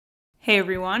Hey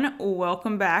everyone,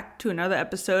 welcome back to another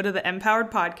episode of the Empowered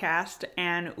Podcast,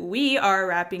 and we are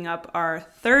wrapping up our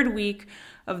third week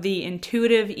of the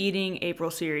Intuitive Eating April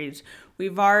series.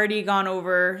 We've already gone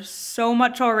over so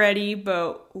much already,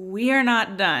 but we are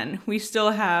not done. We still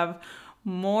have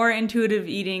more intuitive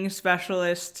eating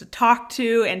specialists to talk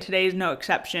to, and today is no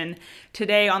exception.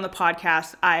 Today on the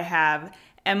podcast, I have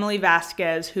Emily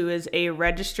Vazquez, who is a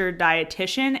registered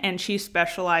dietitian, and she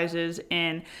specializes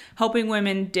in helping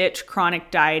women ditch chronic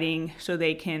dieting so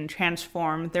they can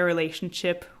transform their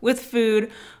relationship with food,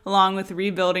 along with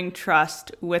rebuilding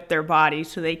trust with their body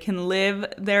so they can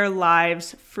live their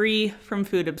lives free from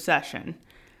food obsession.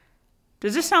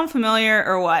 Does this sound familiar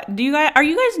or what? Are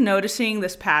you guys noticing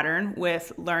this pattern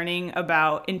with learning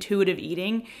about intuitive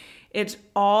eating? It's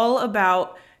all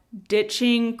about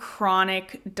ditching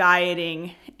chronic dieting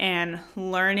and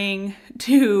learning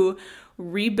to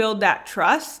rebuild that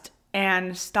trust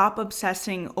and stop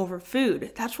obsessing over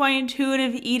food. That's why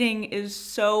intuitive eating is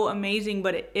so amazing,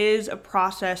 but it is a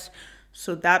process.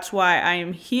 So that's why I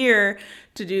am here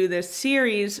to do this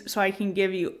series, so I can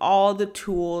give you all the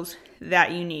tools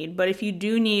that you need. But if you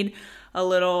do need a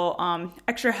little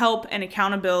extra help and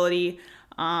accountability,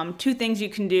 two things you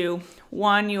can do.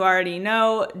 One, you already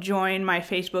know, join my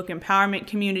Facebook empowerment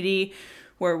community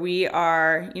where we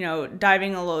are,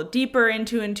 diving a little deeper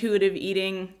into intuitive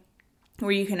eating,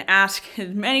 where you can ask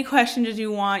as many questions as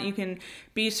you want. You can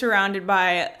be surrounded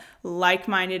by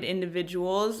like-minded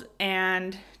individuals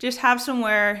and just have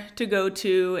somewhere to go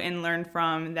to and learn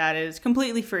from that is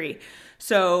completely free.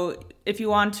 So if you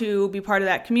want to be part of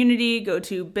that community, go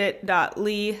to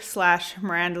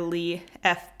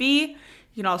bit.ly/MirandaLeeFB.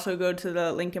 You can also go to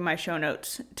the link in my show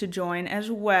notes to join as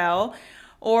well.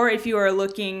 Or if you are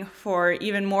looking for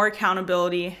even more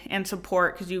accountability and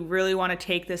support because you really want to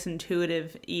take this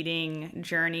intuitive eating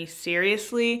journey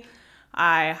seriously,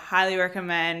 I highly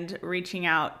recommend reaching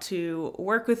out to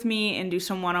work with me and do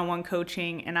some one-on-one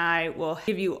coaching, and I will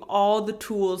give you all the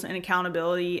tools and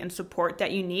accountability and support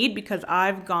that you need because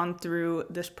I've gone through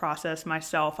this process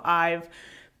myself. I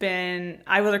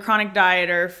was a chronic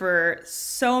dieter for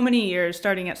so many years,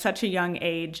 starting at such a young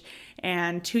age.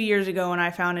 And 2 years ago when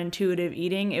I found intuitive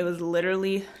eating, it was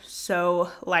literally so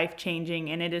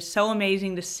life-changing. And it is so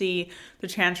amazing to see the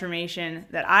transformation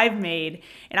that I've made.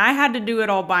 And I had to do it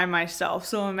all by myself.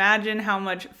 So imagine how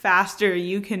much faster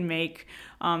you can make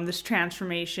this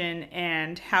transformation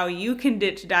and how you can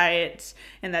ditch diets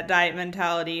and that diet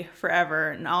mentality forever.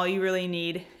 And all you really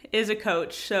need is a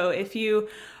coach. So if you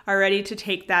are ready to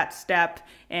take that step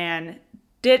and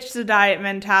ditch the diet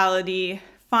mentality,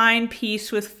 find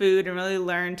peace with food, and really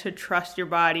learn to trust your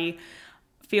body,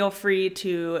 feel free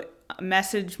to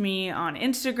message me on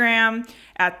Instagram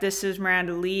at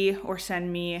thisismirandalee or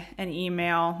send me an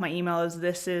email. My email is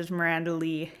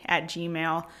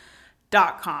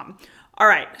thisismirandalee@gmail.com. All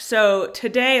right, so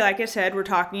today, like I said, we're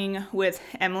talking with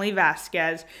Emily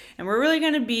Vazquez, and we're really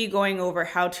going to be going over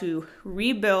how to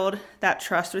rebuild that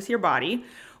trust with your body.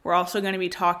 We're also going to be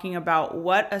talking about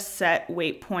what a set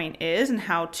weight point is and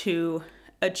how to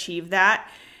achieve that.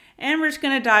 And we're just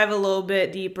going to dive a little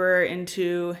bit deeper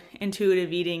into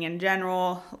intuitive eating in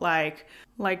general, like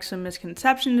some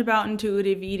misconceptions about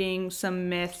intuitive eating, some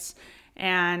myths,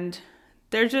 and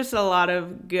there's just a lot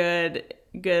of good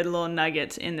little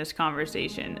nuggets in this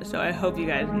conversation. So I hope you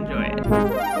guys enjoy it.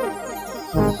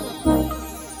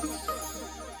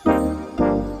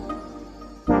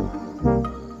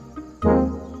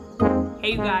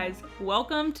 Hey you guys,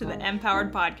 welcome to the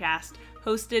Empowered Podcast,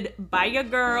 hosted by your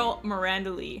girl,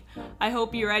 Miranda Lee. I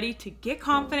hope you're ready to get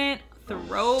confident,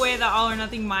 throw away the all or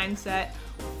nothing mindset,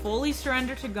 fully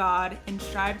surrender to God, and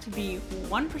strive to be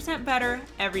 1% better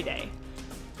every day.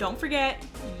 Don't forget,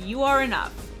 you are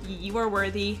enough, you are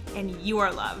worthy, and you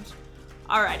are loved.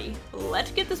 Alrighty,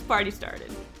 let's get this party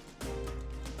started.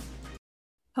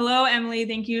 Hello, Emily.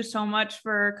 Thank you so much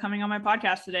for coming on my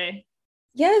podcast today.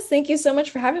 Yes, thank you so much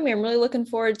for having me. I'm really looking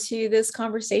forward to this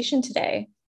conversation today.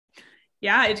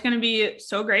 Yeah, it's going to be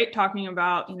so great talking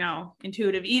about,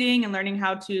 intuitive eating and learning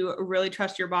how to really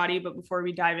trust your body. But before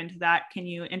we dive into that, can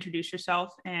you introduce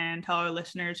yourself and tell our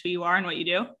listeners who you are and what you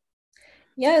do?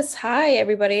 Yes. Hi,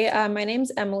 everybody. My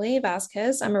name's Emily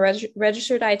Vazquez. I'm a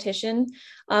registered dietitian,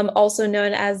 also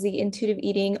known as the Intuitive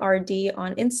Eating RD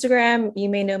on Instagram. You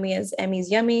may know me as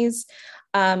Emmy's Yummies.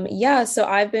 So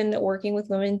I've been working with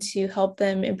women to help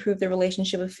them improve their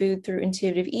relationship with food through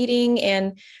intuitive eating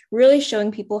and really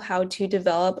showing people how to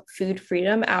develop food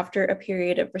freedom after a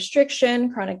period of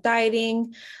restriction, chronic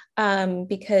dieting,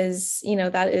 because,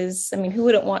 that is, who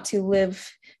wouldn't want to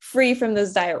live free from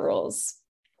those diet rules?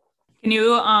 Can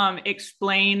you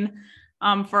explain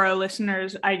for our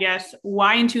listeners, I guess,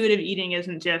 why intuitive eating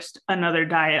isn't just another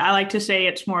diet. I like to say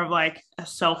it's more of like a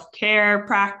self-care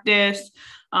practice,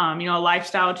 a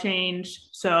lifestyle change.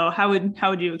 So how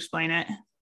would you explain it?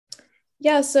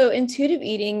 Yeah, so intuitive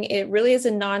eating, it really is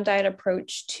a non-diet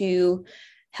approach to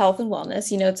health and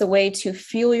wellness. It's a way to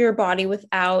fuel your body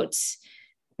without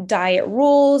diet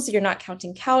rules. You're not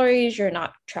counting calories, you're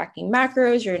not tracking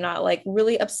macros, you're not like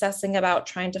really obsessing about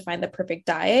trying to find the perfect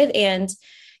diet. And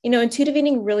intuitive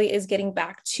eating really is getting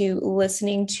back to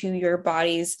listening to your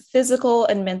body's physical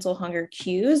and mental hunger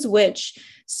cues, which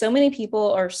so many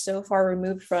people are so far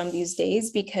removed from these days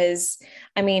because,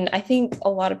 I think a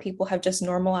lot of people have just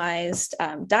normalized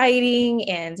dieting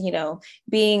and,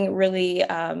 being really,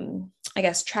 I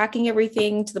guess, tracking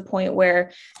everything to the point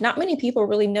where not many people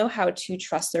really know how to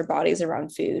trust their bodies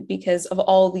around food because of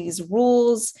all these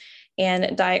rules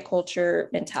and diet culture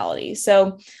mentality.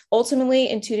 So ultimately,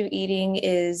 intuitive eating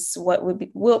is what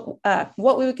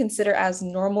what we would consider as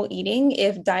normal eating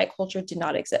if diet culture did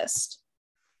not exist.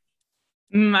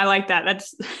 I like that.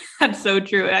 That's so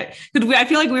true. I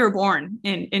feel like we were born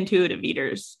intuitive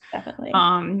eaters. Definitely.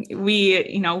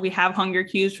 We have hunger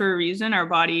cues for a reason. Our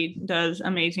body does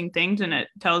amazing things, and it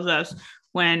tells us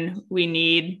when we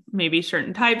need maybe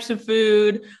certain types of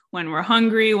food, when we're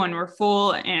hungry, when we're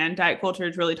full. And diet culture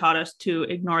has really taught us to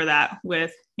ignore that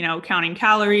with, counting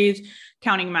calories,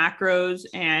 counting macros,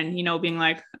 and, being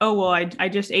like, oh, well, I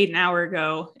just ate an hour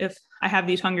ago. If I have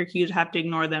these hunger cues, I have to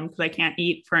ignore them because I can't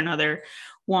eat for another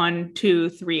 1, 2,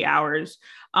 3 hours.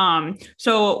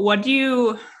 So what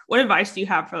advice do you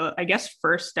have for, I guess,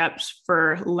 first steps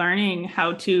for learning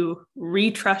how to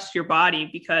retrust your body?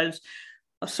 Because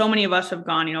so many of us have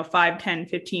gone, 5, 10,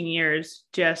 15 years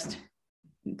just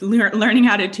learning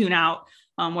how to tune out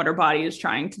what our body is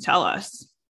trying to tell us.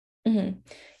 Mm-hmm.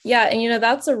 Yeah. And,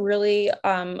 that's a really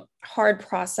hard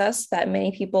process that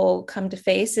many people come to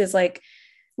face is like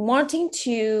wanting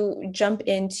to jump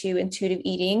into intuitive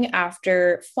eating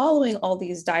after following all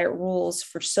these diet rules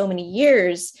for so many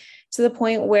years to the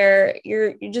point where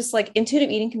you're just like intuitive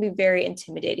eating can be very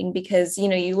intimidating because,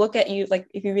 you look at you like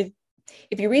if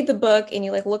you read the book and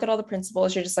you like look at all the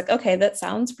principles, you're just like, okay, that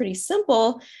sounds pretty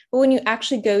simple. But when you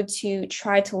actually go to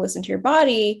try to listen to your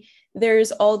body,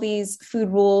 there's all these food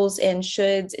rules and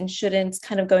shoulds and shouldn'ts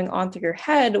kind of going on through your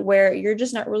head where you're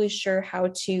just not really sure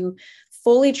how to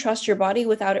fully trust your body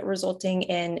without it resulting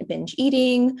in binge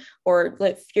eating or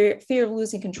like fear of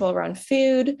losing control around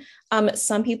food.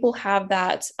 Some people have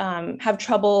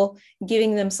trouble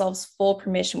giving themselves full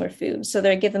permission with food. So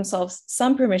they give themselves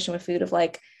some permission with food of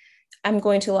like, I'm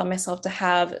going to allow myself to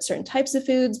have certain types of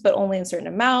foods, but only in certain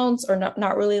amounts, or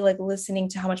not really like listening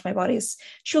to how much my body is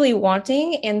truly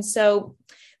wanting. And so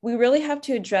we really have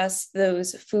to address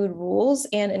those food rules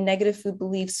and negative food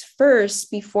beliefs first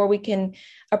before we can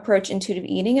approach intuitive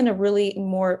eating in a really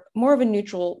more of a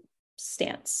neutral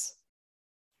stance.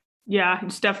 Yeah,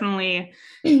 it's definitely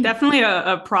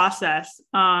a process.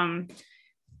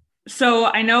 So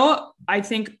I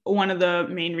think one of the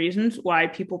main reasons why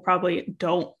people probably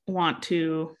don't want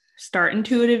to start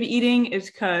intuitive eating is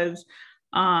because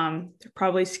they're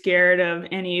probably scared of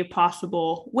any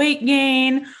possible weight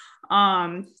gain.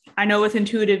 I know with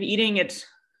intuitive eating, it's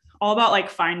all about like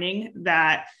finding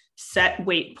that set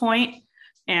weight point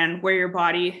and where your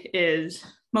body is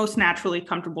most naturally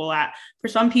comfortable at. For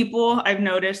some people, I've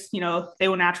noticed, they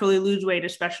will naturally lose weight,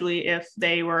 especially if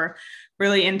they were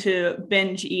really into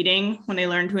binge eating. When they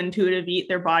learn to intuitive eat,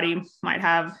 their body might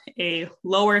have a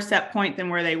lower set point than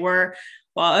where they were.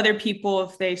 While other people,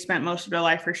 if they spent most of their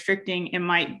life restricting, it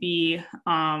might be,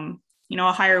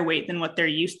 a higher weight than what they're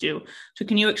used to. So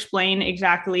can you explain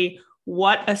exactly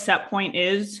what a set point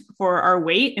is for our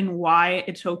weight and why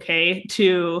it's okay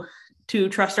to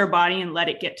trust our body and let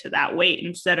it get to that weight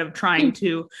instead of trying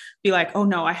to be like, oh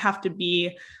no, I have to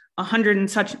be 100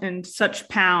 and such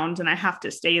pounds and I have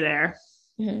to stay there.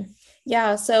 Mm-hmm.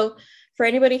 Yeah. So for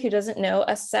anybody who doesn't know,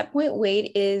 a set point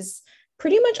weight is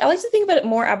pretty much, I like to think about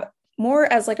it more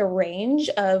as like a range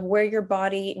of where your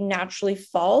body naturally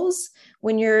falls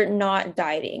when you're not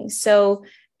dieting. So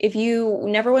if you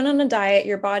never went on a diet,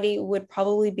 your body would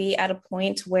probably be at a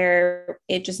point where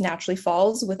it just naturally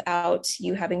falls without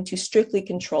you having to strictly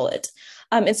control it.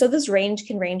 And so this range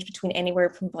can range between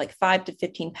anywhere from like 5 to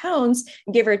 15 pounds,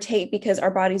 give or take, because our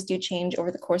bodies do change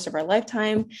over the course of our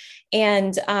lifetime.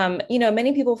 And,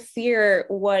 many people fear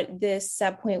what this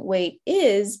set point weight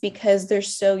is because they're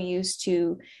so used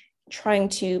to trying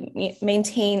to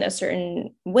maintain a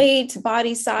certain weight,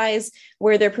 body size,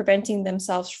 where they're preventing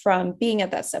themselves from being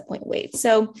at that set point weight.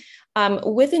 So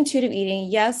With intuitive eating,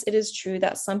 yes, it is true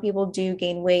that some people do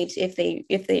gain weight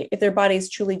if their bodies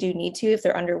truly do need to, if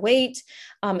they're underweight.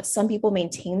 Some people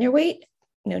maintain their weight,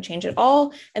 no change at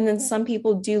all. And then some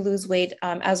people do lose weight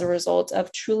as a result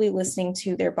of truly listening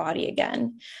to their body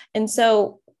again. And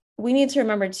so we need to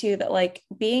remember too that like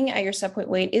being at your set point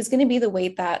weight is going to be the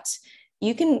weight that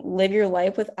you can live your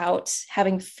life without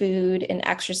having food and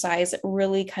exercise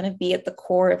really kind of be at the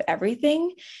core of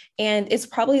everything. And it's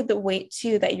probably the weight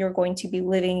too that you're going to be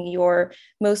living your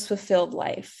most fulfilled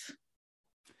life.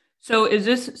 So is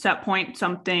this set point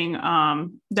something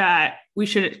that we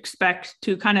should expect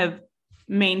to kind of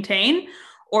maintain?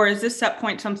 Or is this set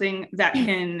point something that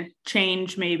can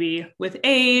change maybe with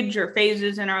age or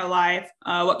phases in our life?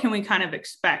 What can we kind of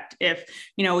expect if,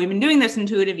 we've been doing this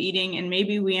intuitive eating and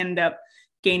maybe we end up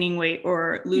gaining weight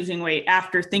or losing weight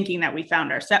after thinking that we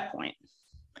found our set point?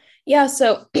 Yeah.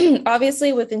 So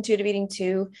obviously with intuitive eating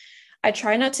too, I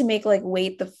try not to make like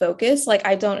weight the focus. Like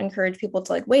I don't encourage people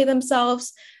to like weigh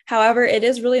themselves. However, it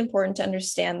is really important to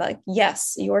understand that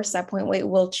yes, your set point weight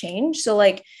will change. So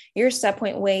like your set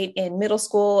point weight in middle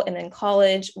school and in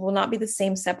college will not be the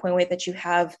same set point weight that you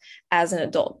have as an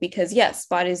adult, because yes,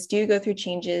 bodies do go through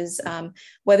changes,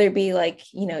 whether it be like,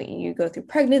 you go through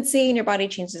pregnancy and your body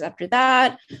changes after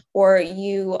that, or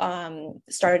you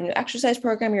start a new exercise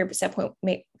program, your set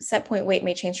point weight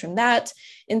may change from that.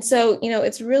 And so,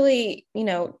 it's really,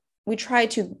 we try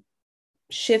to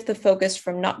shift the focus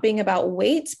from not being about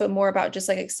weight, but more about just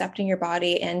like accepting your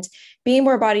body and being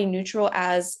more body neutral,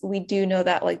 as we do know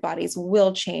that like bodies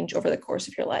will change over the course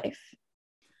of your life.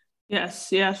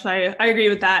 Yes, I agree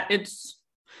with that. It's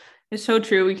so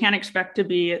true. We can't expect to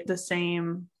be the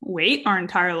same weight our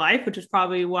entire life, which is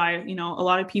probably why, a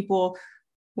lot of people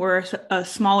were a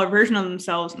smaller version of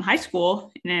themselves in high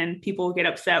school, and people get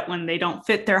upset when they don't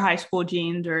fit their high school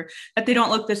jeans or that they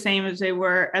don't look the same as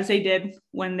they did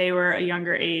when they were a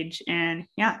younger age. And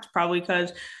yeah, it's probably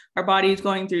because our body is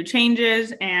going through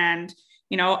changes. And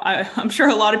I'm sure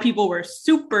a lot of people were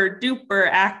super duper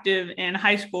active in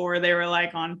high school where they were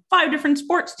like on 5 different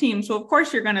sports teams. So of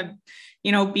course you're going to,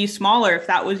 be smaller if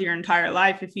that was your entire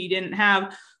life. If you didn't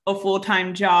have a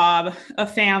full-time job, a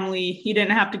family, you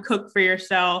didn't have to cook for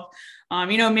yourself.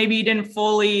 Maybe you didn't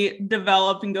fully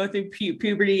develop and go through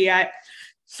puberty yet.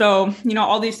 So,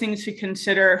 all these things to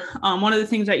consider. One of the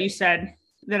things that you said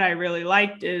that I really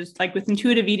liked is like with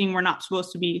intuitive eating, we're not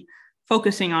supposed to be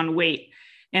focusing on weight.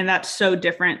 And that's so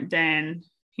different than,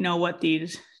 what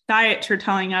these diets are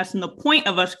telling us and the point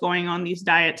of us going on these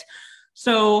diets.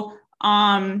 So,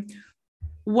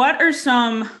 what are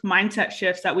some mindset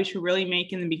shifts that we should really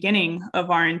make in the beginning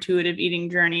of our intuitive eating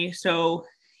journey? So,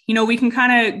 we can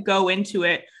kind of go into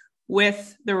it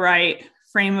with the right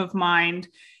frame of mind,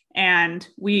 and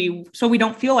we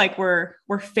don't feel like we're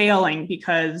failing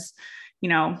because,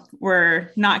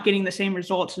 we're not getting the same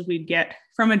results as we'd get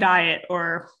from a diet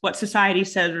or what society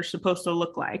says we're supposed to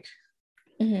look like.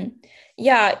 Mm-hmm.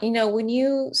 Yeah. When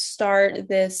you start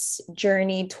this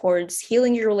journey towards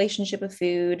healing your relationship with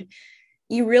food,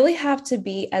 you really have to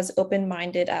be as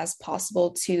open-minded as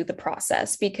possible to the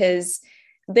process, because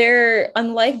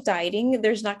unlike dieting,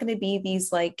 there's not going to be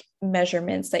these like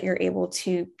measurements that you're able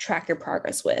to track your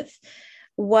progress with.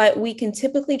 What we can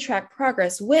typically track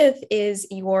progress with is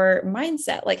your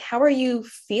mindset. Like, how are you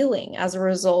feeling as a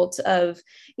result of,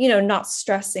 not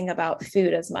stressing about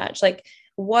food as much? Like,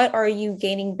 what are you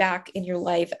gaining back in your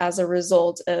life as a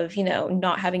result of,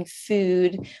 not having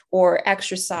food or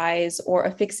exercise or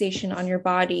a fixation on your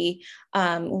body?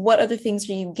 What other things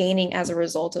are you gaining as a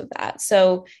result of that?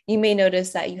 So you may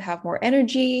notice that you have more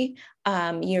energy,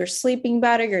 you're sleeping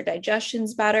better, your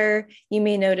digestion's better. You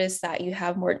may notice that you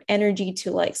have more energy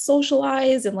to like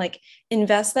socialize and like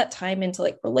invest that time into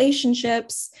like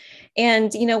relationships.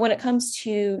 And, when it comes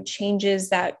to changes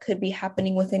that could be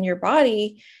happening within your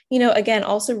body, again,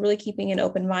 also really keeping an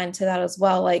open mind to that as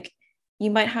well. Like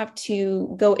you might have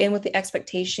to go in with the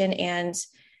expectation and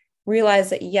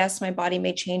realize that, yes, my body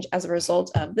may change as a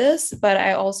result of this, but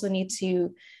I also need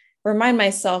to remind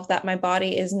myself that my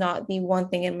body is not the one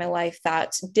thing in my life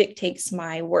that dictates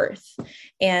my worth.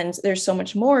 And there's so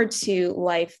much more to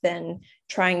life than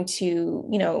trying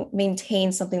to,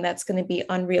 maintain something that's going to be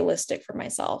unrealistic for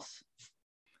myself.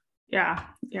 Yeah.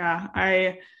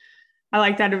 I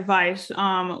like that advice.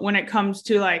 When it comes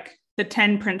to like the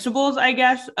 10 principles, I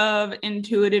guess, of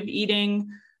intuitive eating,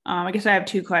 I guess I have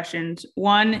 2 questions.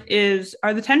 One is,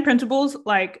 are the 10 principles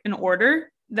like an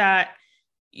order that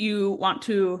you want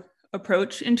to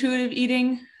approach intuitive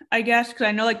eating, I guess? Because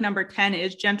I know like number 10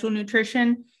 is gentle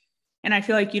nutrition. And I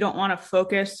feel like you don't want to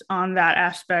focus on that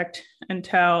aspect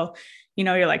until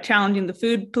you're like challenging the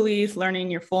food police, learning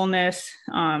your fullness,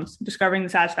 discovering the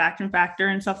satisfaction factor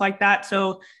and stuff like that.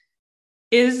 So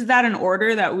is that an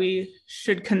order that we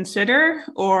should consider,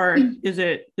 or is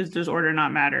this order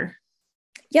not matter?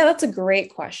 Yeah, that's a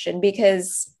great question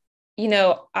because,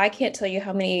 I can't tell you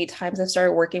how many times I've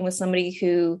started working with somebody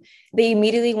who they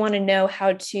immediately want to know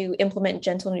how to implement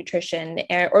gentle nutrition,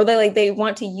 or they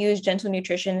want to use gentle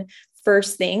nutrition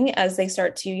first thing as they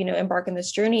start to, embark on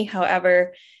this journey.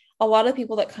 However, a lot of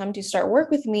people that come to start work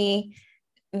with me,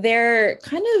 they're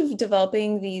kind of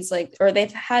developing these or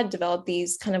they've had developed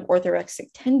these kind of orthorexic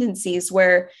tendencies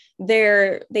where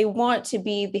they want to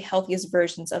be the healthiest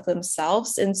versions of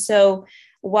themselves. And so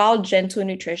while gentle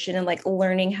nutrition and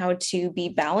learning how to be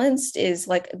balanced is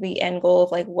the end goal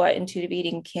of what intuitive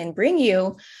eating can bring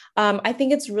you, I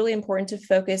think it's really important to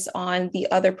focus on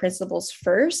the other principles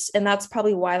first. And that's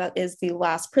probably why that is the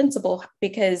last principle,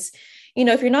 because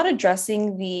if you're not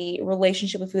addressing the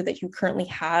relationship with food that you currently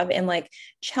have and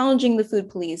challenging the food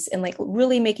police and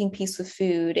really making peace with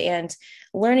food and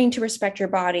learning to respect your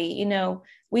body,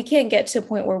 we can't get to a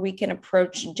point where we can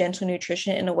approach gentle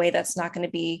nutrition in a way that's not going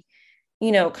to be,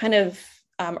 kind of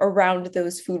around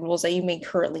those food rules that you may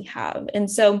currently have. And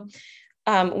so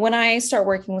when I start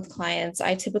working with clients,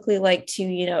 I typically like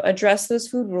to, address those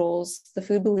food rules, the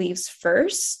food beliefs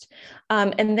first,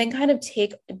 and then kind of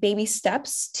take baby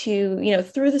steps to,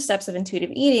 through the steps of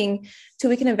intuitive eating,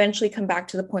 till we can eventually come back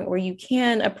to the point where you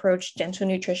can approach gentle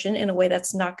nutrition in a way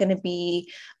that's not going to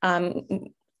be,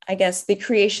 I guess, the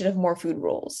creation of more food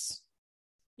rules.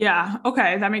 Yeah.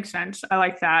 Okay. That makes sense. I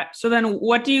like that. So then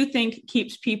what do you think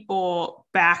keeps people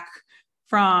back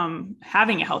from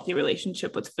having a healthy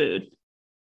relationship with food?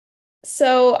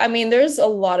 So, I mean, there's a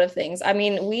lot of things. I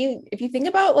mean, if you think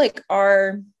about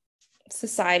our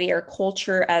society, our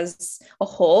culture as a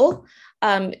whole,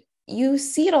 you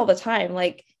see it all the time.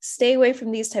 Stay away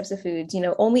from these types of foods,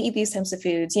 only eat these types of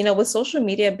foods, with social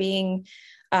media being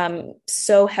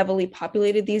so heavily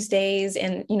populated these days.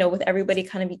 And, with everybody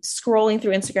kind of scrolling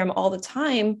through Instagram all the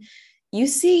time, you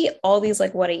see all these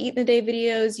what I eat in a day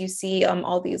videos. You see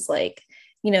all these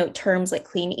terms like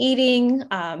clean eating,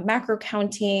 macro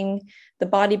counting, the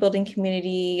bodybuilding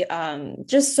community,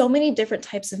 just so many different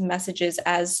types of messages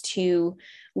as to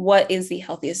what is the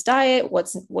healthiest diet,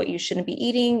 what you shouldn't be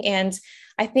eating. And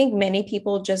I think many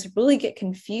people just really get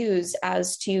confused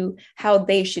as to how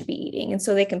they should be eating. And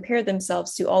so they compare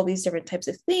themselves to all these different types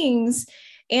of things.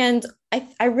 And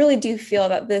I really do feel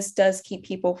that this does keep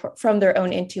people from their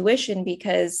own intuition,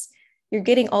 because you're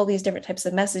getting all these different types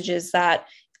of messages that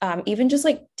even just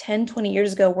 10, 20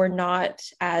 years ago were not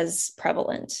as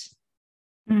prevalent.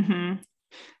 Mm-hmm.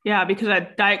 Yeah, because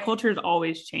that diet culture is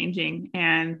always changing,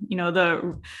 and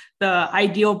the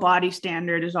ideal body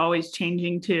standard is always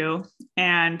changing too.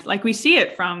 And we see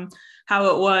it from how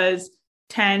it was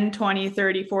 10, 20,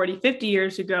 30, 40, 50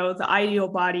 years ago. The ideal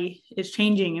body is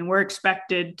changing, and we're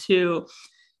expected to,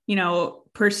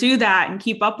 pursue that and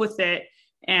keep up with it.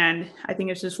 And I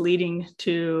think it's just leading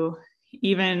to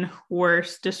even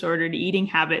worse disordered eating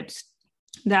habits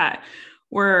that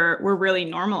we're really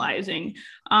normalizing.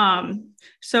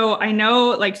 So I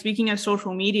know, speaking of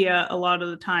social media, a lot of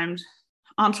the times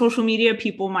on social media,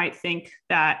 people might think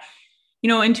that,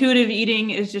 intuitive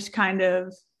eating is just kind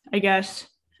of, I guess,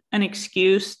 an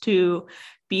excuse to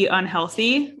be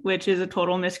unhealthy, which is a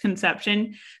total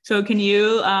misconception. So can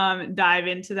you dive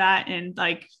into that and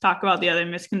talk about the other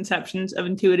misconceptions of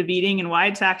intuitive eating and why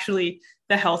it's actually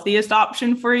the healthiest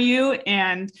option for you?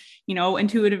 And,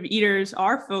 intuitive eaters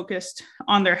are focused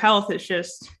on their health. It's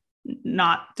just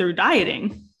not through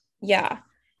dieting. Yeah.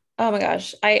 Oh my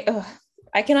gosh.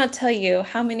 I cannot tell you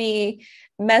how many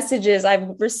messages I've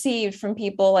received from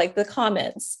people, the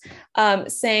comments,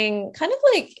 saying kind of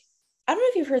I don't know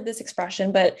if you've heard this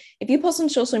expression, but if you post on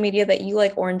social media that you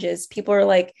like oranges, people are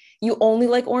like, you only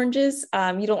like oranges,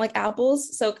 you don't like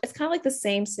apples. So it's kind of the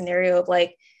same scenario of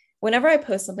whenever I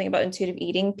post something about intuitive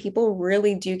eating, people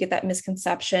really do get that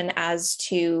misconception as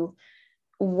to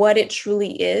what it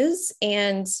truly is.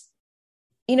 And,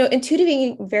 intuitive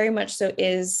eating very much so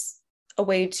is a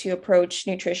way to approach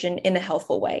nutrition in a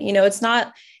healthful way. It's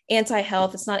not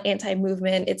anti-health, it's not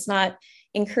anti-movement, it's not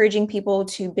encouraging people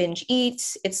to binge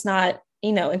eat. It's not,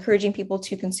 encouraging people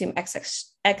to consume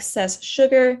excess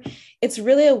sugar. It's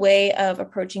really a way of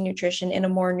approaching nutrition in a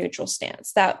more neutral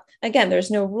stance that, again, there's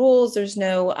no rules. There's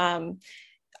no,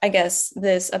 I guess,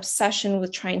 this obsession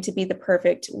with trying to be the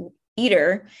perfect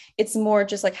eater. It's more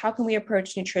just how can we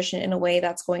approach nutrition in a way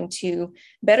that's going to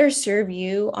better serve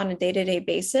you on a day-to-day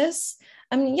basis?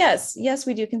 I mean, yes,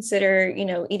 we do consider,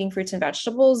 eating fruits and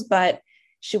vegetables, but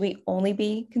Should we only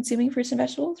be consuming fruits and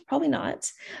vegetables? Probably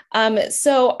not.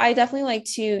 So I definitely like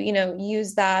to,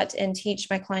 use that and teach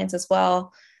my clients as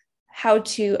well how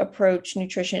to approach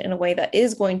nutrition in a way that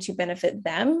is going to benefit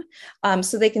them,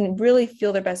 so they can really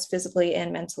feel their best physically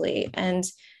and mentally. And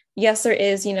yes, there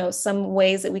is, some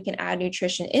ways that we can add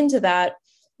nutrition into that.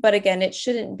 But again, it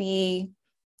shouldn't be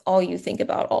all you think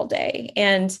about all day.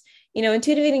 And,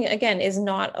 intuitive eating, again, is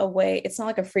not a way, it's not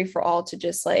like a free for all to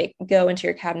just like go into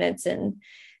your cabinets and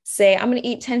say, I'm going to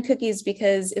eat 10 cookies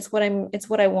because it's what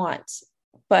I want.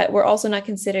 But we're also not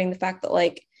considering the fact that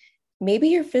like, maybe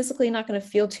you're physically not going to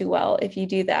feel too well if you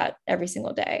do that every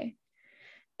single day.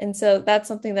 And so that's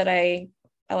something that I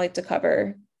like to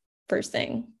cover first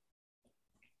thing.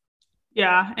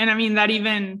 Yeah. And I mean, that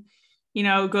even,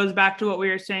 goes back to what we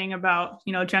were saying about,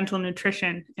 gentle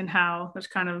nutrition and how that's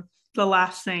kind of the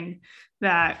last thing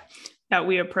that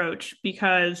we approach,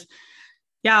 because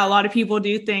yeah, a lot of people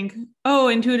do think, oh,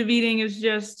 intuitive eating is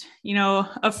just,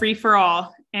 a free for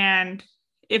all. And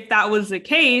if that was the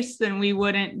case, then we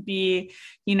wouldn't be,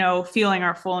 feeling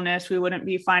our fullness. We wouldn't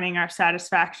be finding our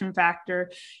satisfaction factor.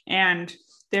 And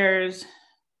there's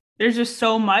just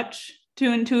so much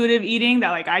to intuitive eating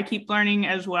that like I keep learning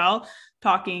as well,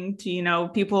 talking to,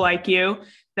 people like you,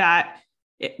 that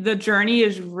the journey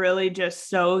is really just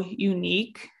so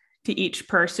unique to each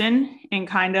person, and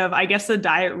kind of, I guess, the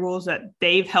diet rules that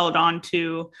they've held on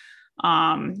to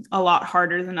a lot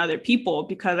harder than other people,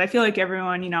 because I feel like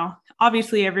everyone,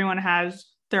 obviously everyone has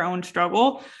their own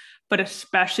struggle, but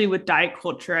especially with diet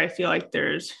culture, I feel like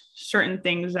there's certain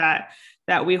things that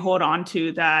we hold on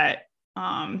to that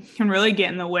can really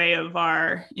get in the way of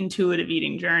our intuitive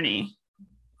eating journey.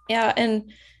 Yeah.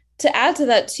 And to add to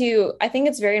that too, I think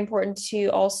it's very important to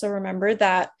also remember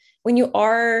that when you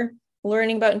are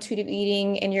learning about intuitive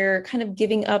eating and you're kind of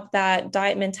giving up that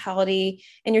diet mentality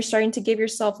and you're starting to give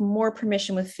yourself more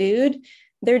permission with food,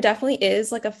 there definitely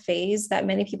is like a phase that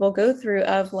many people go through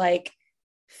of like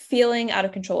feeling out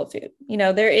of control of food.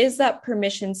 There is that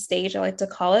permission stage, I like to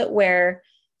call it, where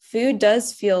food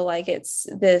does feel like it's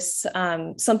this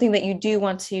something that you do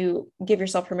want to give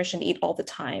yourself permission to eat all the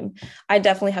time. I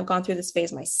definitely have gone through this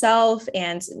phase myself,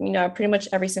 and pretty much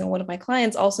every single one of my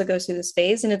clients also goes through this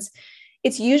phase, and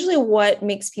it's usually what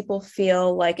makes people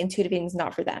feel like intuitive eating is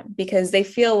not for them, because they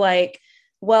feel like,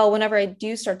 well, whenever I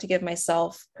do start to give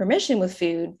myself permission with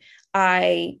food,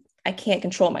 I can't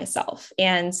control myself.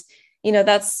 And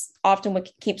that's often what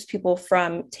keeps people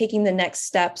from taking the next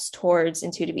steps towards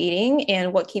intuitive eating.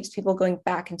 And what keeps people going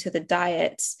back into the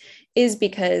diets is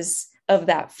because of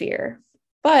that fear.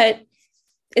 But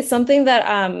it's something that,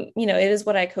 it is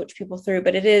what I coach people through,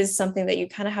 but it is something that you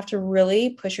kind of have to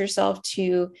really push yourself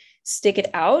to stick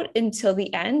it out until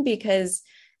the end, because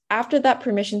after that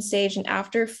permission stage and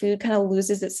after food kind of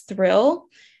loses its thrill,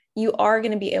 you are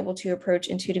going to be able to approach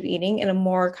intuitive eating in a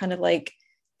more kind of like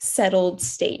settled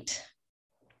state.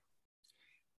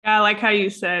 Yeah, I like how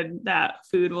you said that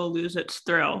food will lose its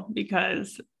thrill,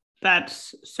 because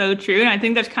that's so true. And I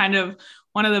think that's kind of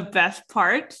one of the best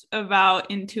parts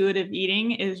about intuitive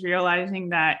eating, is realizing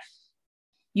that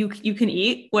you can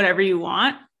eat whatever you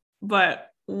want, but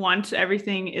once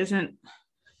everything isn't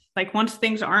like, once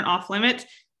things aren't off limits,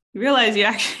 you realize you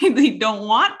actually don't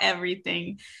want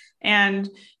everything. And,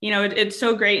 it's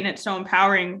so great and it's so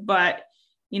empowering, but,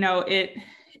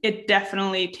 it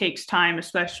definitely takes time,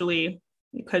 especially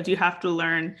because you have to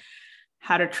learn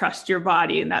how to trust your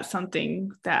body. And that's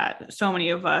something that so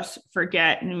many of us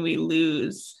forget, and we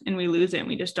lose it, and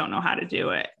we just don't know how to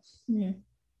do it. Mm-hmm.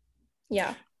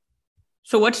 Yeah.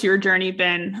 So what's your journey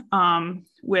been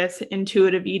with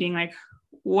intuitive eating? Like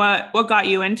what got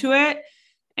you into it?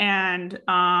 And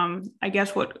I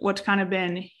guess what's kind of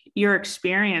been your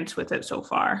experience with it so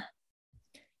far?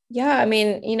 Yeah. I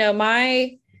mean,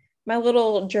 my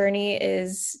little journey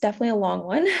is definitely a long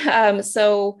one.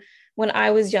 So when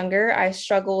I was younger, I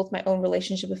struggled with my own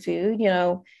relationship with food,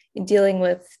 dealing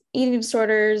with eating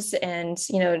disorders and,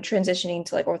 transitioning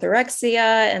to like orthorexia,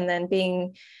 and then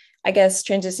being, I guess,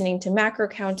 transitioning to macro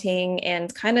counting,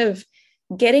 and kind of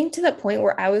getting to that point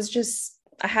where I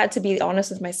had to be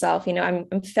honest with myself.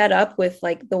 I'm fed up with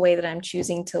like the way that I'm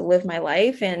choosing to live my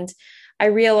life. And I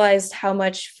realized how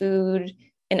much food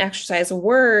and exercise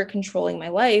were controlling my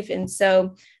life. And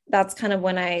so that's kind of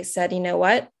when I said, you know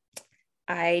what,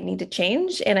 I need to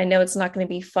change. And I know it's not going to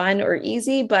be fun or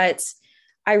easy, but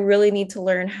I really need to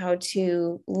learn how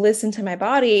to listen to my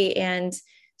body and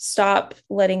stop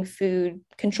letting food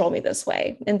control me this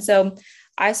way. And so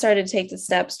I started to take the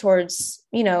steps towards,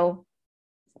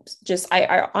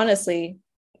 I honestly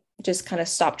just kind of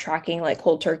stopped tracking like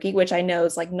cold turkey, which I know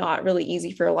is like not really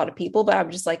easy for a lot of people, but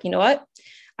I'm just like, you know what?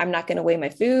 I'm not going to weigh my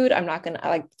food. I'm not going to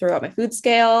like throw out my food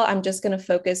scale. I'm just going to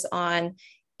focus on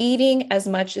eating as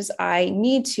much as I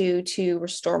need to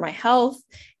restore my health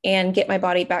and get my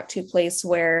body back to a place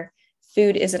where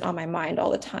food isn't on my mind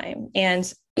all the time.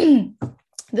 And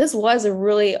this was a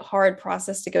really hard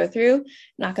process to go through,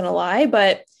 not going to lie,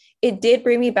 but it did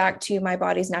bring me back to my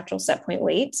body's natural set point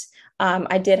weight.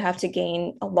 I did have to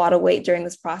gain a lot of weight during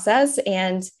this process.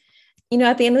 And,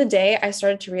 at the end of the day, I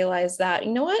started to realize that,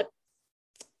 you know what?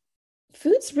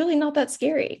 Food's really not that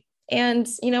scary. And,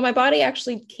 my body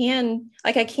actually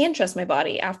I can trust my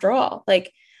body after all.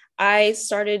 Like, I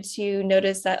started to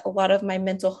notice that a lot of my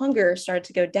mental hunger started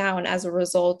to go down as a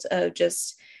result of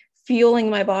just fueling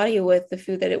my body with the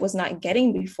food that it was not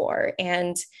getting before.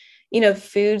 And,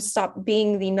 food stopped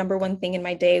being the number one thing in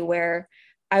my day where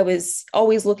I was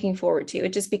always looking forward to.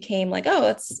 It just became like, oh,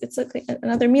 it's like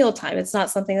another meal time. It's not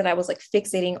something that I was like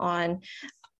fixating on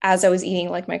as I was eating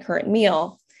like my current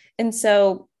meal. And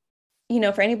so,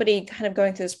 for anybody kind of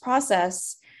going through this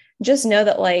process, just know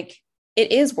that like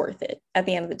it is worth it at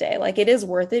the end of the day. Like it is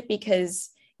worth it because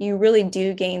you really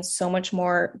do gain so much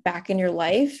more back in your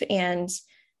life. And,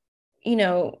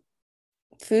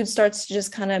 food starts to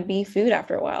just kind of be food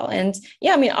after a while. And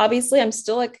yeah, I mean, obviously I'm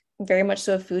still like very much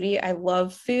so a foodie. I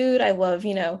love food. I love,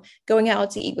 going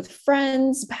out to eat with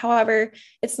friends. However,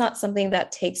 it's not something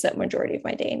that takes up majority of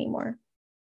my day anymore.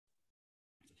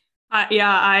 Yeah,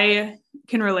 I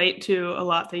can relate to a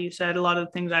lot that you said. A lot of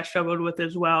the things I struggled with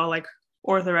as well, like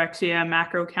orthorexia,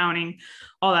 macro counting,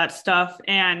 all that stuff.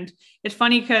 And it's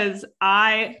funny because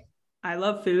I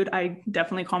love food. I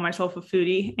definitely call myself a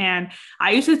foodie. And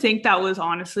I used to think that was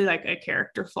honestly like a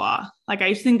character flaw. Like I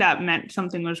used to think that meant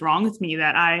something was wrong with me,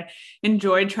 that I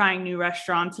enjoyed trying new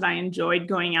restaurants and I enjoyed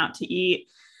going out to eat.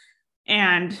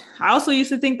 And I also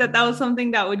used to think that that was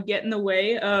something that would get in the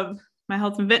way of my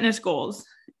health and fitness goals.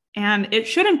 And it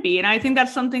shouldn't be. And I think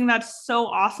that's something that's so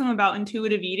awesome about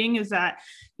intuitive eating is that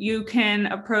you can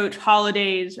approach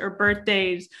holidays or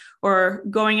birthdays or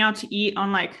going out to eat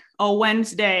on like a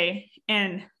Wednesday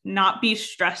and not be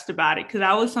stressed about it. Cause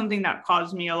that was something that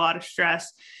caused me a lot of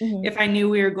stress. Mm-hmm. If I knew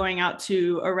we were going out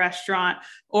to a restaurant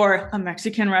or a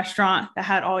Mexican restaurant that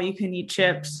had all you can eat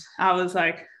chips, I was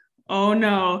like, oh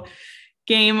no,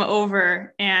 game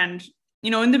over. And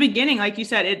in the beginning, like you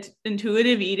said, it's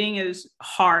intuitive eating is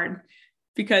hard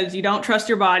because you don't trust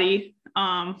your body.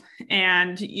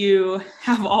 And you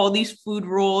have all these food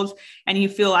rules and you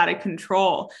feel out of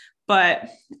control. But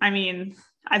I mean,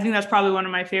 I think that's probably one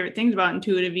of my favorite things about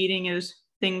intuitive eating is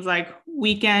things like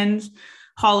weekends,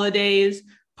 holidays,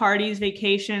 parties,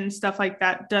 vacations, stuff like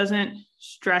that doesn't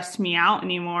stress me out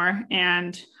anymore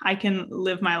and I can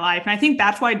live my life. And I think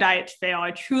that's why diets fail.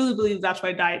 I truly believe that's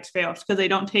why diets fail because they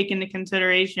don't take into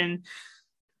consideration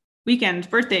weekends,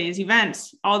 birthdays,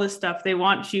 events, all this stuff. They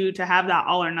want you to have that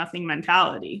all or nothing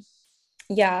mentality.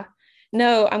 Yeah,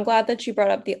 no, I'm glad that you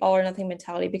brought up the all or nothing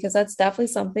mentality because that's definitely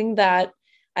something that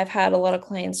I've had a lot of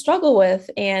clients struggle with.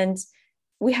 And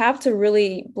we have to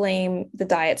really blame the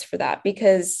diets for that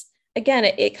because again,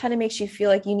 it kind of makes you feel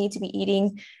like you need to be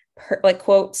eating like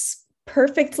quotes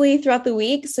perfectly throughout the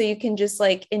week so you can just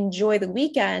like enjoy the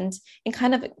weekend and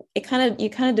you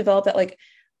kind of develop that like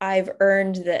I've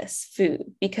earned this food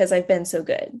because I've been so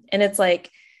good. And it's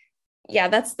like, yeah,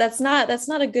 that's not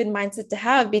a good mindset to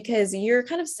have because you're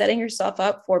kind of setting yourself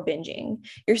up for binging.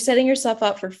 You're setting yourself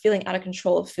up for feeling out of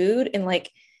control of food and like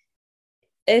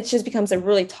it just becomes a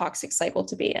really toxic cycle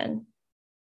to be in.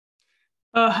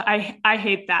 Oh, I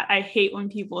hate that. I hate when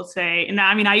people say, and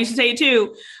I mean, I used to say it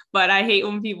too, but I hate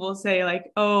when people say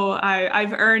like, oh,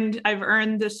 I've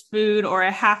earned this food or I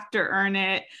have to earn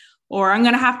it, or I'm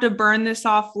going to have to burn this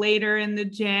off later in the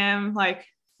gym. Like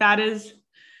that is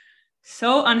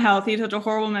so unhealthy, such a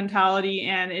horrible mentality.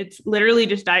 And it's literally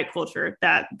just diet culture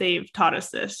that they've taught us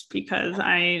this because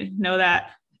I know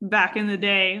that back in the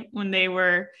day when they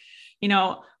were,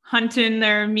 hunting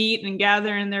their meat and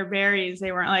gathering their berries,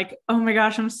 they weren't like, oh my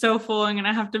gosh, I'm so full, I'm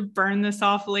gonna have to burn this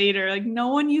off later. Like no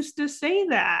one used to say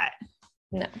that.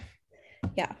 No.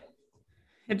 Yeah.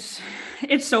 It's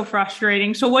so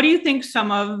frustrating. So what do you think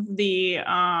some of the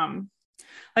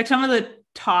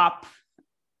top,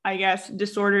 I guess,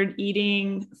 disordered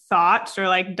eating thoughts or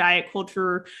like diet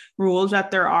culture rules that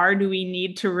there are, do we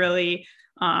need to really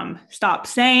stop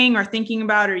saying or thinking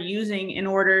about or using in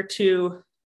order to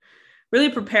really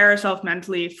prepare ourselves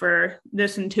mentally for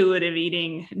this intuitive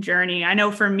eating journey? I know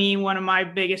for me, one of my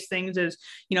biggest things is,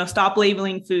 stop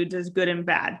labeling foods as good and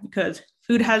bad because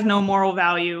food has no moral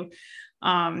value.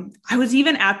 I was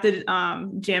even at the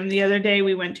gym the other day.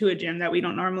 We went to a gym that we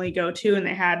don't normally go to, and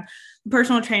they had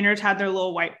personal trainers had their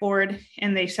little whiteboard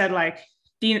and they said like,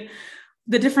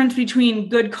 the difference between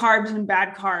good carbs and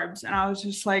bad carbs. And I was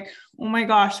just like, oh my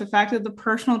gosh, the fact that the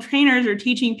personal trainers are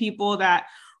teaching people that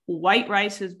white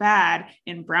rice is bad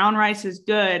and brown rice is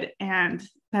good, and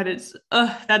that it's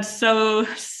that's so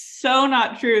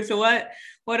not true. So what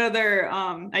other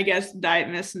I guess diet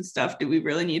myths and stuff do we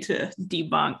really need to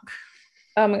debunk?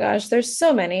 Oh my gosh, there's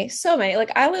so many, so many.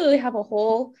 Like I literally have a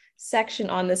whole section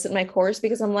on this in my course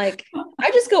because I'm like,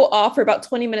 I just go off for about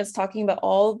 20 minutes talking about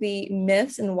all the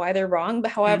myths and why they're wrong.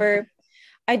 But however,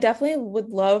 I definitely would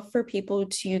love for people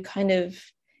to kind of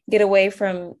get away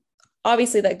from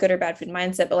obviously that good or bad food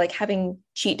mindset, but like having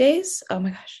cheat days. Oh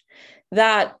my gosh,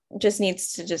 that just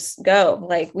needs to just go.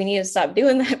 Like we need to stop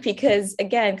doing that because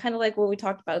again, kind of like what we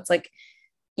talked about, it's like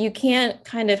you can't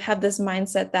kind of have this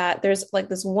mindset that there's like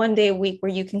this one day a week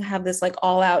where you can have this like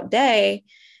all out day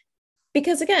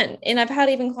because again, and I've had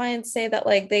even clients say that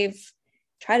like they've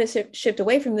tried to shift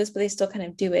away from this, but they still kind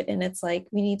of do it. And it's like,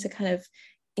 we need to kind of,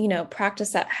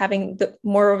 practice that having the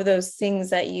more of those things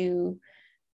that you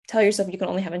tell yourself you can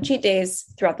only have on cheat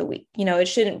days throughout the week. It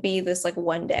shouldn't be this like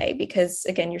one day because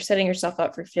again, you're setting yourself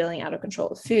up for feeling out of control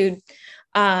with food.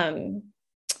 Um,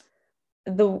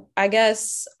 I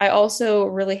guess I also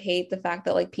really hate the fact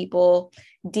that like people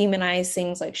demonize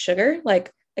things like sugar.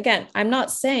 Like again, I'm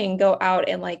not saying go out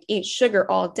and like eat sugar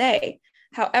all day.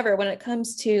 However, when it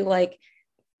comes to like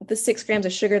the 6 grams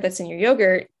of sugar that's in your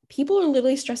yogurt, people are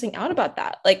literally stressing out about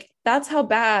that. Like that's how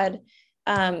bad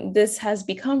this has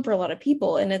become for a lot of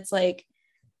people. And it's like,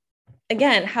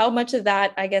 again, how much of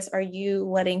that, I guess, are you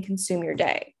letting consume your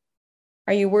day?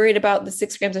 Are you worried about the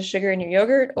 6 grams of sugar in your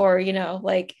yogurt? Or,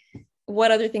 like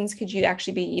what other things could you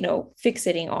actually be,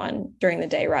 fixating on during the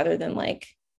day rather than like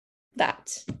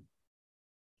that?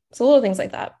 So little things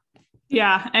like that.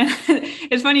 Yeah. And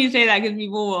it's funny you say that because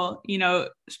people will,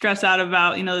 stress out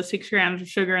about, the 6 grams of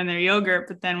sugar in their yogurt.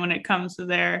 But then when it comes to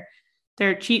their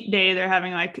cheat day, they're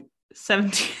having like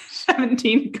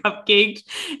 17 cupcakes.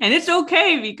 And it's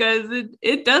okay because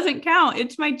it doesn't count.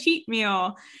 It's my cheat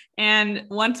meal. And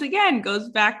once again, goes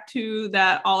back to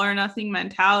that all or nothing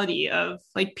mentality of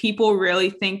like people really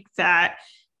think that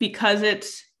because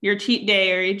it's your cheat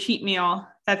day or your cheat meal,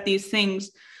 that these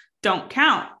things don't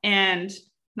count. And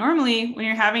normally when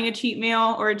you're having a cheat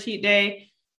meal or a cheat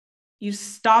day, you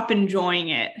stop enjoying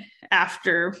it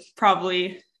after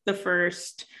probably the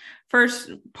first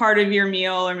part of your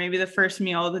meal or maybe the first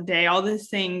meal of the day. All these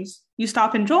things you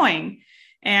stop enjoying.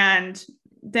 And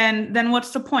then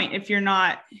what's the point if you're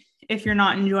not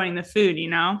enjoying the food,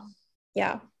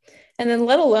 Yeah. And then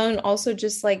let alone also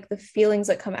just like the feelings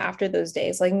that come after those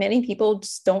days. Like many people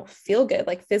just don't feel good.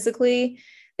 Like physically,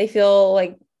 they feel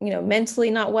like,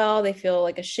 mentally not well. They feel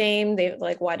like ashamed. They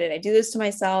like, why did I do this to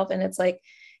myself? And it's like,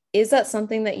 is that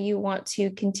something that you want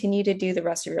to continue to do the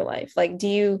rest of your life? Like,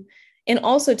 and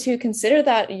also to consider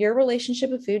that your relationship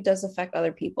with food does affect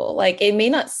other people. Like it may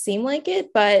not seem like it,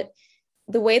 but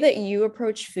the way that you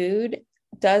approach food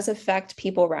does affect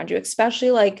people around you, especially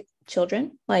like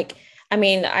children. Like, I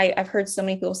mean, I've heard so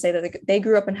many people say that they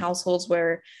grew up in households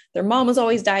where their mom was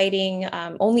always dieting,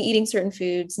 only eating certain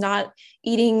foods, not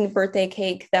eating birthday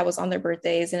cake that was on their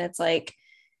birthdays. And it's like,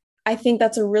 I think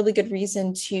that's a really good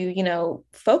reason to,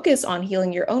 focus on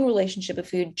healing your own relationship with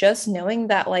food, just knowing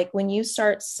that like when you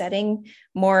start setting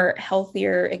more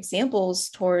healthier examples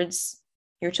towards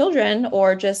your children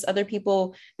or just other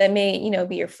people that may,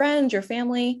 be your friends, your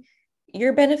family,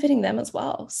 you're benefiting them as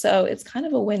well. So it's kind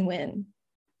of a win-win.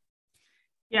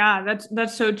 Yeah,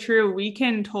 that's so true. We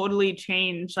can totally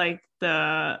change like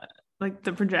the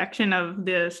projection of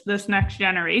this next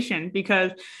generation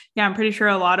because yeah, I'm pretty sure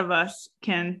a lot of us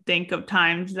can think of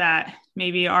times that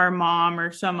maybe our mom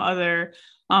or some other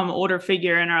older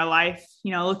figure in our life,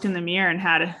 looked in the mirror and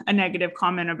had a negative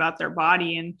comment about their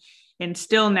body and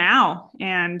still now.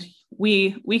 And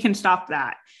we can stop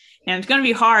that. And it's going to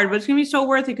be hard, but it's going to be so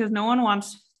worth it because no one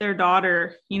wants their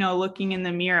daughter, looking in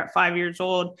the mirror at 5 years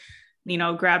old,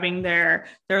 grabbing their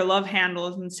love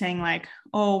handles and saying like,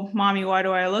 oh, mommy, why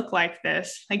do I look like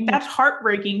this? Like that's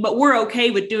heartbreaking, but we're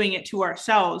okay with doing it to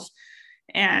ourselves.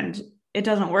 And it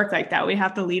doesn't work like that. We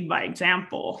have to lead by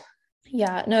example.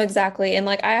 Yeah, no, exactly. And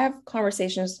like I have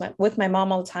conversations with my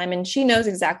mom all the time, and she knows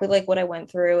exactly like what I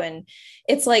went through. And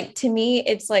it's like, to me,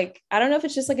 it's like, I don't know if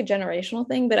it's just like a generational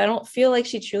thing, but I don't feel like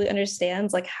she truly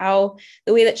understands like how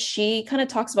the way that she kind of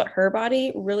talks about her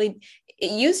body really,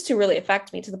 it used to really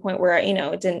affect me to the point where,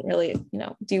 it didn't really,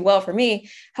 do well for me.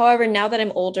 However, now that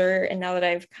I'm older and now that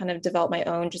I've kind of developed my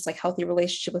own just like healthy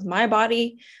relationship with my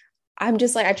body, I'm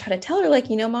just like, I try to tell her like,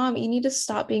 mom, you need to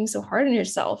stop being so hard on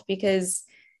yourself because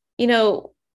you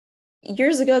know,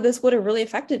 years ago, this would have really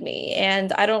affected me.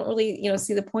 And I don't really,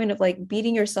 see the point of like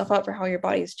beating yourself up for how your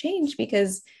body has changed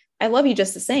because I love you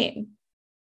just the same.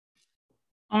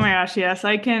 Oh my gosh, yes,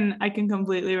 I can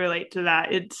completely relate to that.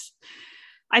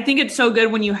 I think it's so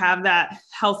good when you have that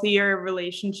healthier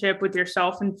relationship with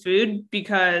yourself and food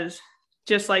because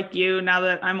just like you, now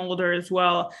that I'm older as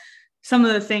well, some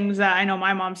of the things that I know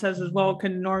my mom says as well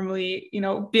can normally,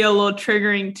 be a little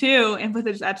triggering too. And but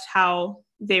that's how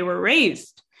they were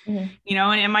raised, Mhm.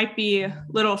 and it might be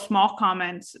little small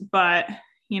comments, but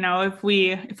if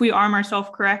we arm ourselves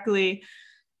correctly,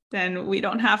 then we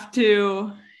don't have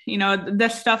to, the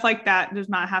stuff like that does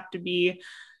not have to be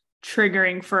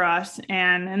triggering for us,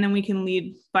 and then we can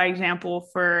lead by example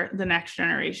for the next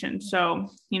generation. So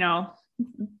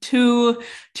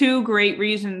two great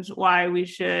reasons why we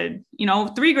should,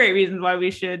 three great reasons why we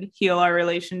should heal our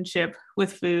relationship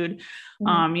with food,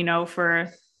 Mhm.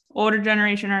 for older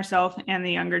generation ourselves and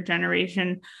the younger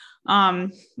generation. My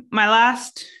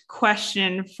last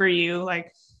question for you,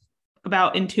 like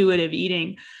about intuitive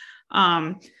eating,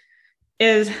 um,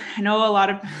 is I know a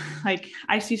lot of, like,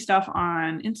 I see stuff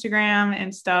on Instagram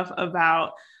and stuff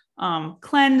about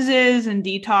cleanses and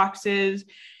detoxes.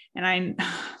 And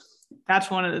that's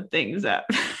one of the things that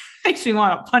makes me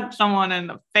want to punch someone in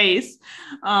the face.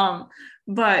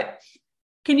 But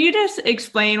can you just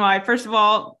explain why, first of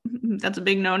all, that's a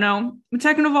big no-no. But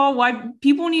second of all, why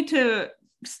people need to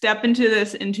step into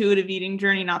this intuitive eating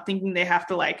journey, not thinking they have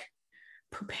to like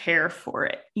prepare for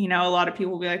it. A lot of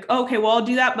people will be like, oh, okay, well, I'll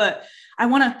do that, but I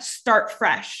want to start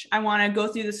fresh. I want to go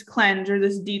through this cleanse or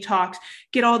this detox,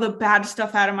 get all the bad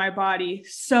stuff out of my body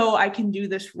so I can do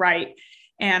this right.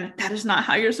 And that is not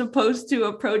how you're supposed to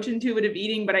approach intuitive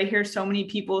eating. But I hear so many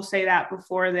people say that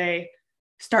before they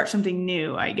start something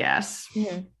new, I guess.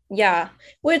 Mhm. Yeah,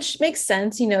 which makes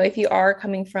sense, if you are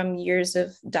coming from years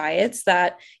of diets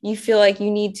that you feel like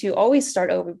you need to always start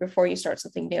over before you start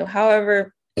something new.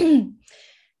 However,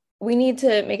 we need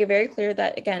to make it very clear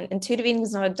that again, intuitive eating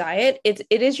is not a diet. It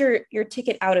is your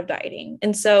ticket out of dieting.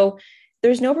 And so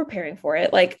there's no preparing for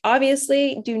it. Like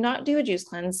obviously, do not do a juice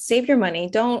cleanse. Save your money.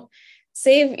 Don't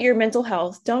save your mental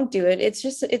health. Don't do it. It's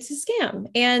a scam.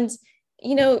 And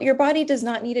your body does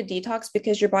not need a detox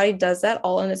because your body does that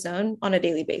all on its own on a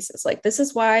daily basis. Like this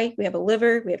is why we have a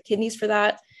liver, we have kidneys for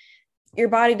that. Your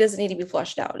body doesn't need to be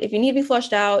flushed out. If you need to be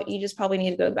flushed out, you just probably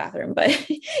need to go to the bathroom, but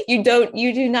you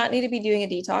do not need to be doing a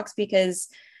detox because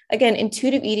again,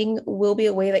 intuitive eating will be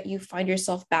a way that you find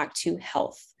yourself back to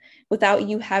health without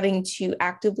you having to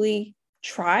actively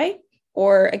try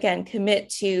or again, commit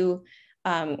to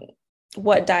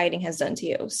what dieting has done to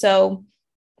you. So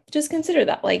just consider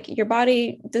that like your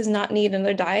body does not need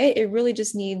another diet. It really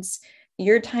just needs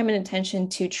your time and attention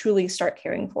to truly start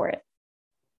caring for it.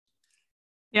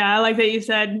 Yeah, I like that you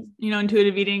said,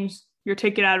 intuitive eating's your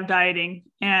ticket out of dieting,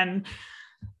 and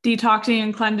detoxing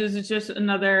and cleanses is just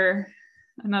another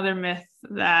myth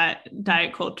that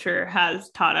diet culture has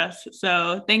taught us.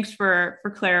 So thanks for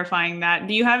clarifying that.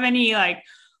 Do you have any like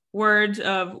words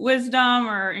of wisdom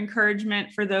or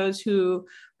encouragement for those who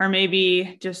are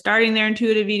maybe just starting their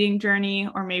intuitive eating journey,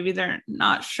 or maybe they're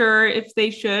not sure if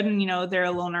they should and they're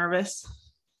a little nervous?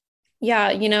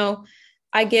 Yeah,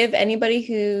 I give anybody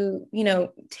who,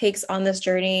 takes on this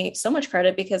journey so much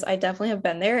credit because I definitely have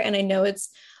been there and I know it's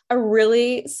a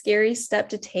really scary step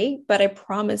to take, but I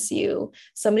promise you,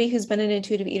 somebody who's been an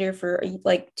intuitive eater for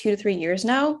like 2 to 3 years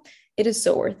now, it is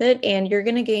so worth it. And you're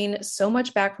going to gain so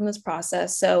much back from this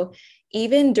process. So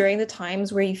even during the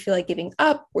times where you feel like giving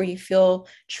up, where you feel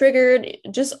triggered,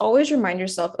 just always remind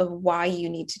yourself of why you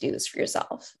need to do this for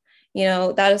yourself.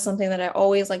 That is something that I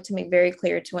always like to make very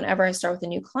clear to whenever I start with a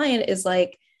new client is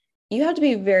like, you have to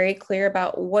be very clear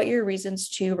about what your reasons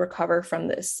to recover from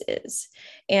this is.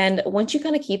 And once you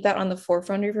kind of keep that on the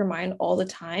forefront of your mind all the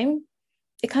time,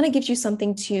 it kind of gives you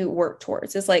something to work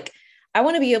towards. It's like, I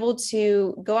want to be able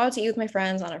to go out to eat with my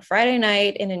friends on a Friday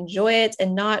night and enjoy it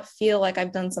and not feel like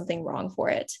I've done something wrong for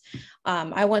it.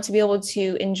 I want to be able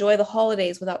to enjoy the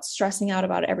holidays without stressing out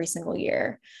about it every single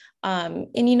year. And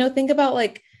think about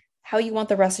like how you want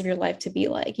the rest of your life to be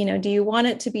like. Do you want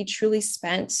it to be truly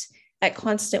spent at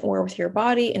constant war with your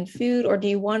body and food, or do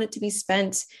you want it to be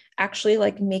spent actually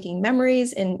like making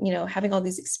memories and having all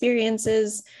these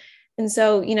experiences? And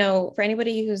so, for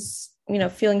anybody who's,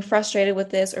 feeling frustrated with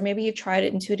this, or maybe you've tried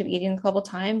it intuitive eating a couple of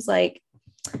times, like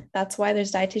that's why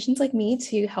there's dietitians like me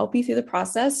to help you through the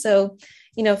process. So,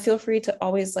 feel free to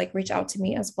always like reach out to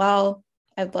me as well.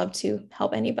 I'd love to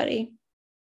help anybody.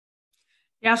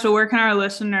 Yeah, so where can our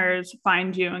listeners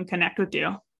find you and connect with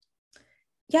you?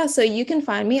 Yeah, so you can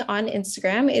find me on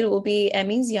Instagram. It will be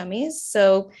Emmy's Yummies.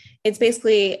 So it's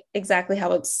basically exactly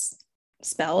how it's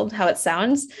spelled, how it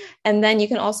sounds. And then you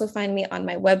can also find me on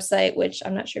my website, which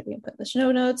I'm not sure if you can put in the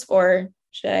show notes, or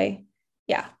should I?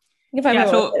 Yeah, you can find my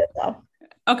website as well.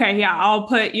 Okay, yeah, I'll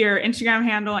put your Instagram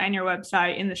handle and your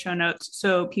website in the show notes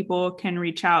so people can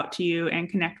reach out to you and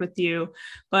connect with you.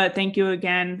 But thank you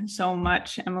again so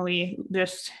much, Emily.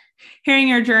 Just hearing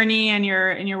your journey and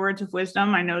your words of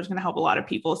wisdom, I know is going to help a lot of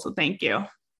people. So thank you.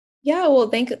 Yeah, well,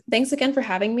 thanks again for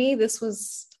having me. This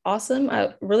was awesome,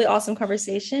 a really awesome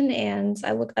conversation, and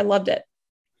I loved it.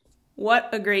 What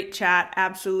a great chat.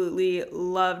 Absolutely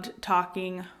loved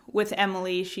talking with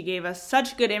Emily. She gave us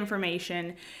such good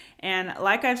information. And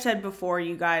like I've said before,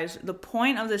 you guys, the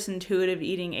point of this Intuitive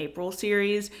Eating April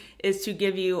series is to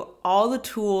give you all the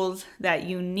tools that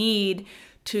you need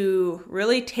to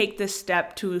really take this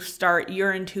step to start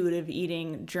your intuitive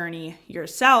eating journey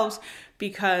yourselves.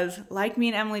 Because like me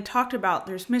and Emily talked about,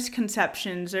 there's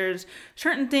misconceptions, there's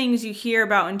certain things you hear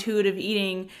about intuitive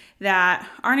eating that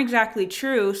aren't exactly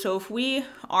true. So if we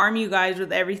arm you guys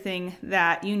with everything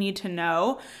that you need to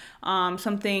know,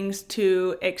 some things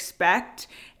to expect,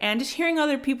 and just hearing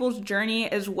other people's journey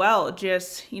as well,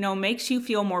 just, makes you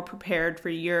feel more prepared for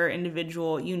your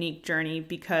individual unique journey,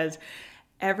 because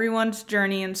everyone's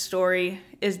journey and story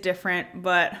is different,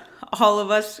 but all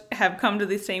of us have come to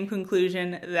the same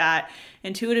conclusion that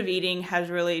intuitive eating has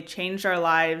really changed our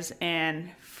lives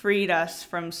and freed us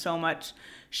from so much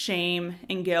shame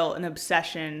and guilt and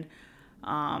obsession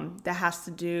that has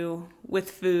to do with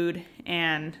food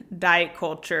and diet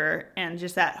culture and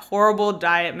just that horrible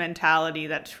diet mentality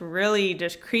that's really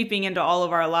just creeping into all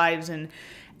of our lives and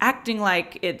acting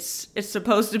like it's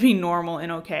supposed to be normal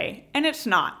and okay, and it's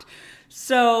not.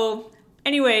 So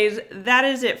anyways, that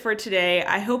is it for today.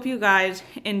 I hope you guys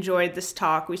enjoyed this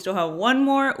talk. We still have one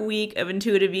more week of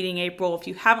Intuitive Eating April. If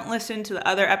you haven't listened to the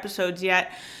other episodes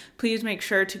yet, please make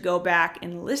sure to go back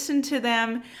and listen to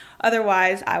them.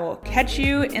 Otherwise, I will catch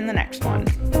you in the next one.